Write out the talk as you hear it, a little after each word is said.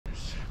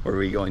Where are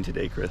we going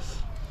today, Chris?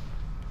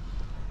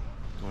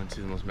 Going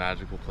to the most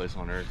magical place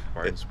on earth,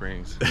 Barton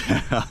Springs.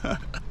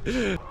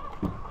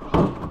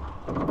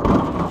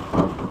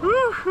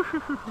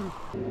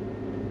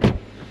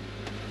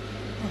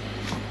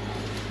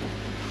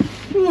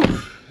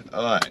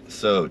 Alright,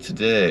 so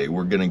today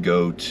we're gonna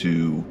go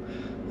to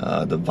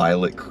the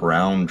Violet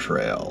Crown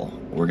Trail.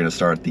 We're gonna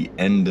start at the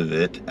end of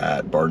it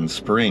at Barton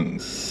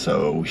Springs,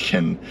 so we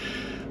can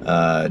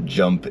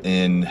jump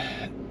in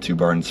to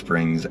Barton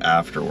Springs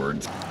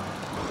afterwards.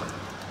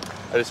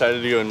 I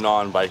decided to go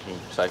non-biking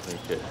cycling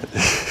kit.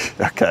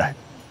 Okay.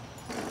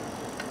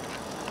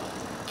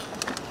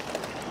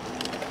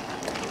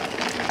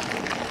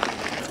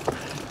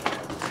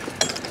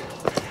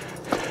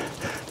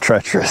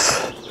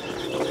 Treacherous.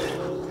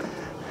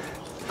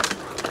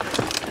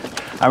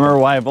 I remember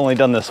why I've only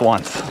done this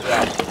once.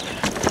 Yeah.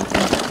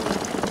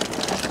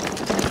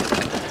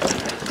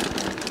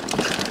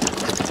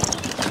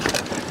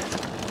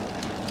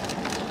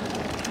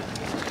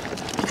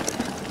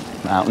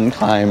 Mountain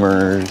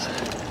climbers.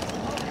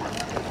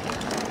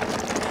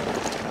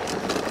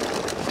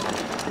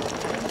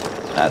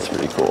 That's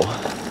pretty cool.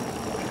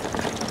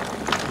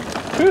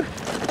 Whew.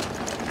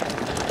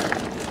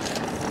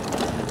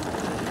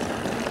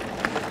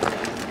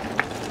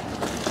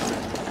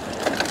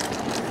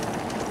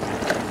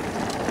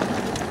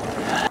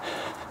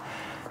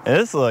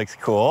 This looks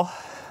cool.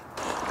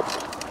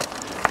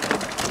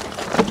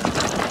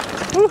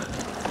 Woo.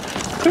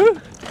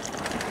 Woo.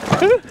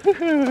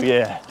 Woo.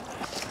 Yeah.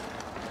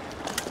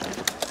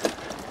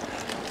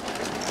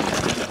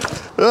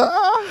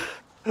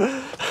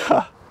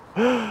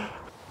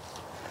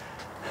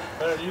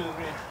 Better you than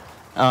me.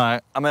 All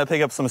right, I'm gonna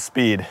pick up some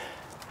speed.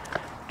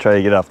 Try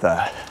to get up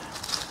that.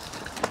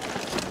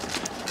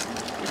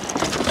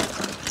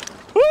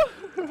 Woo.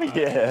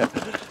 Yeah.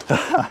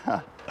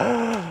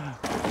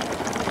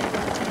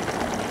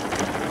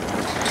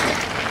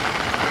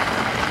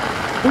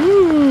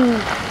 Woo.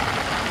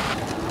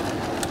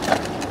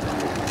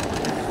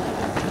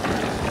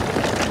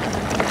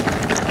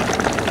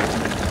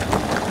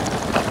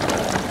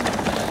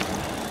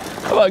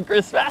 Come on,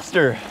 Chris,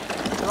 faster.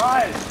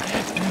 Right.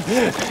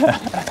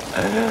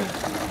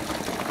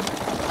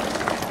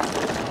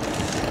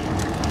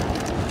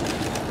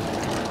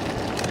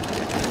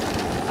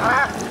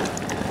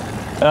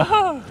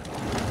 Oh.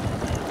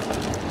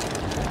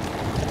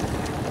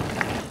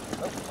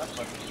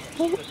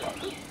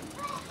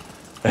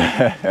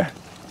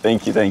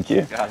 Thank you, thank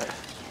you. Got it.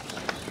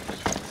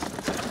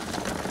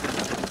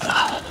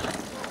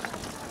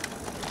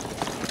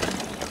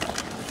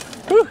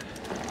 Whew.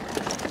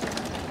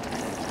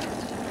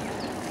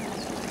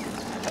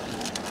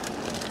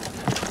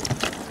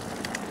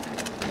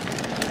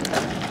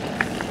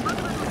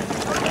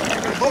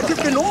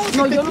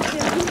 No, yo no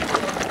quiero.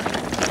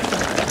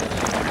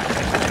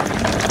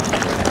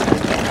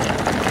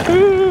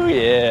 Ooh,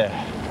 yeah.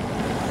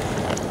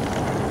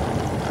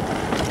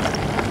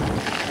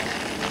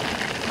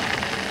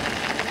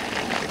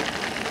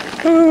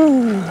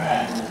 Ooh.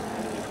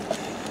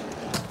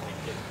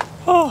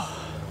 Oh,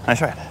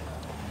 nice ride.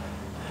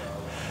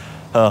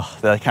 Oh,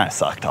 that kind of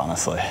sucked,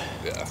 honestly.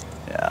 Yeah.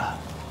 Yeah.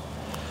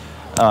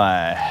 All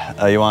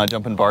right, you want to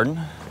jump in Barton?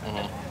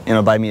 Mm-hmm. You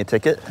want to buy me a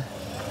ticket?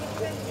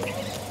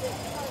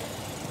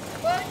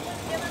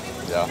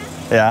 Yeah.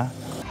 Yeah.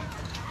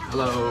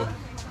 Hello.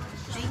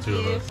 Just the two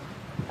of us.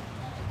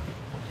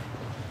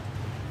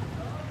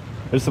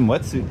 There's some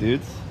wetsuit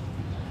dudes.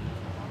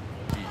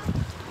 All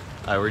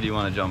right, where do you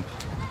want to jump?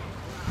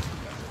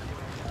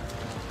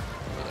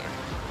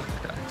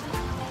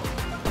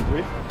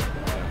 Three? All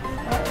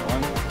right,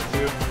 1,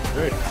 2,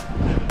 3.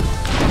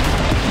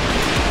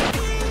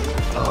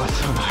 Oh, it's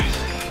so nice.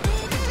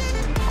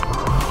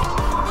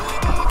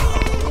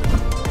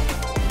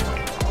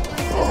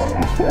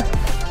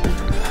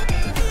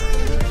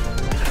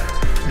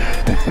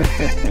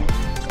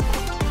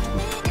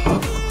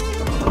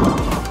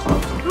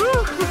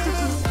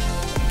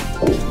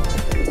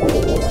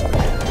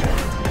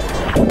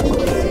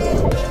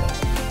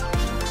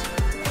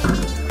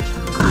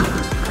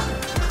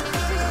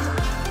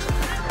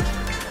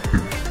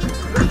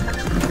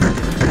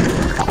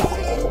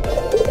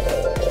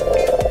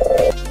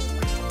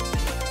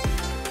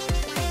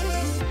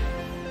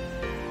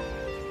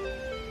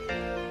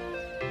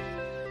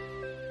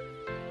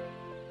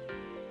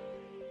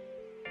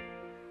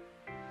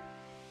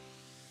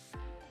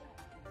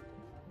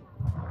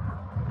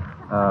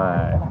 All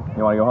right,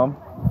 you want to go home?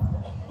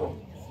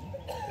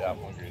 Yeah, I'm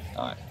hungry.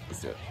 All right,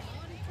 let's do it.